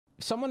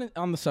Someone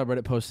on the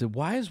subreddit posted,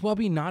 why is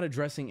Wubby not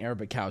addressing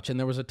Arabic Couch? And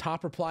there was a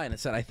top reply and it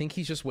said, I think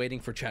he's just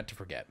waiting for chat to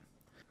forget.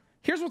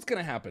 Here's what's going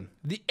to happen.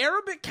 The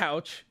Arabic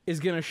Couch is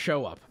going to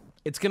show up.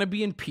 It's going to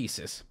be in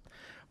pieces.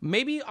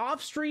 Maybe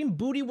off stream,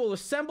 Booty will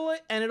assemble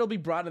it and it'll be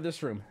brought to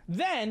this room.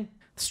 Then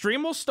the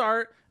stream will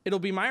start. It'll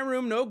be my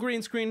room, no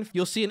green screen.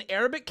 You'll see an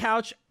Arabic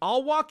Couch.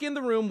 I'll walk in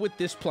the room with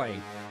this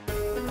playing.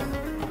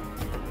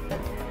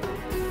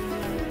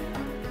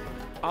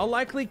 I'll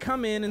likely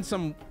come in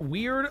some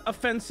weird,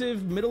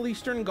 offensive Middle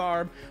Eastern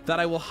garb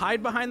that I will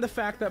hide behind the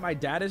fact that my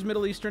dad is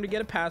Middle Eastern to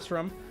get a pass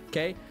from,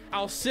 okay?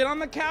 I'll sit on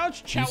the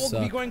couch, chat will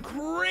be going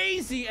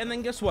crazy, and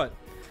then guess what?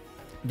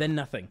 Then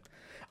nothing.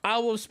 I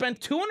will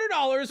spend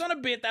 $200 on a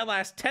bit that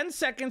lasts 10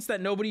 seconds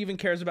that nobody even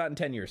cares about in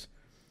 10 years.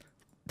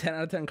 10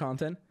 out of 10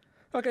 content.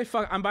 Okay,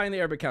 fuck, I'm buying the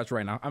Arabic Couch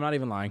right now. I'm not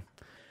even lying.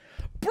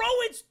 Bro,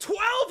 it's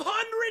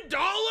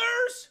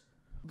 $1,200?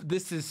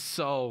 This is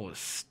so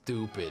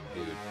stupid,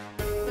 dude.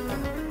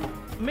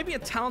 Maybe a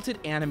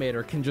talented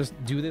animator can just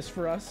do this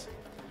for us,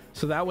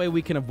 so that way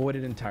we can avoid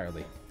it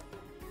entirely.